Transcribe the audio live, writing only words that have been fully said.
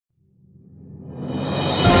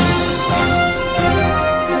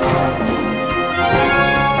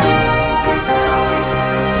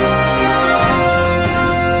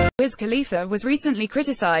Khalifa was recently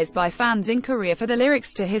criticized by fans in Korea for the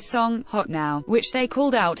lyrics to his song, Hot Now, which they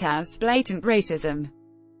called out as blatant racism.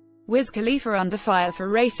 Wiz Khalifa under fire for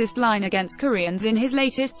racist line against Koreans in his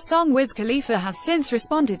latest song. Wiz Khalifa has since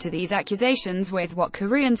responded to these accusations with what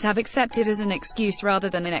Koreans have accepted as an excuse rather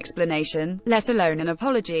than an explanation, let alone an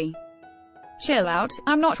apology. "Chill out,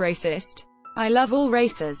 I'm not racist. I love all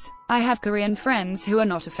races. I have Korean friends who are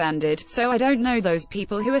not offended, so I don't know those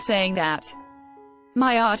people who are saying that.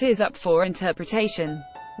 My art is up for interpretation."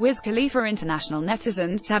 Wiz Khalifa. International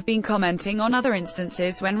netizens have been commenting on other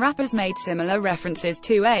instances when rappers made similar references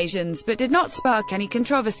to Asians but did not spark any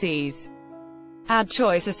controversies. Ad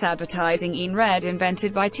choice as advertising in red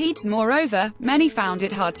invented by Teats. Moreover, many found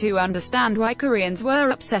it hard to understand why Koreans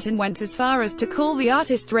were upset and went as far as to call the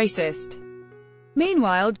artist racist.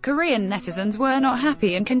 Meanwhile, Korean netizens were not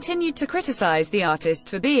happy and continued to criticize the artist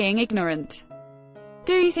for being ignorant.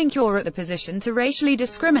 Do you think you're at the position to racially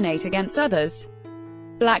discriminate against others?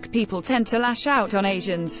 Black people tend to lash out on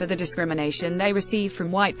Asians for the discrimination they receive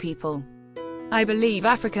from white people. I believe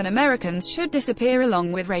African Americans should disappear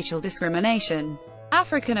along with racial discrimination.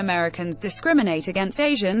 African Americans discriminate against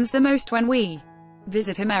Asians the most when we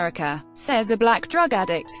visit America, says a black drug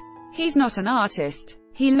addict. He's not an artist.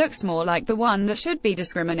 He looks more like the one that should be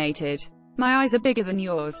discriminated. My eyes are bigger than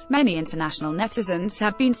yours. Many international netizens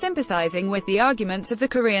have been sympathizing with the arguments of the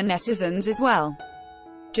Korean netizens as well.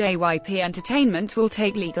 JYP Entertainment will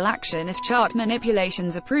take legal action if chart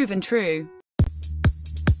manipulations are proven true.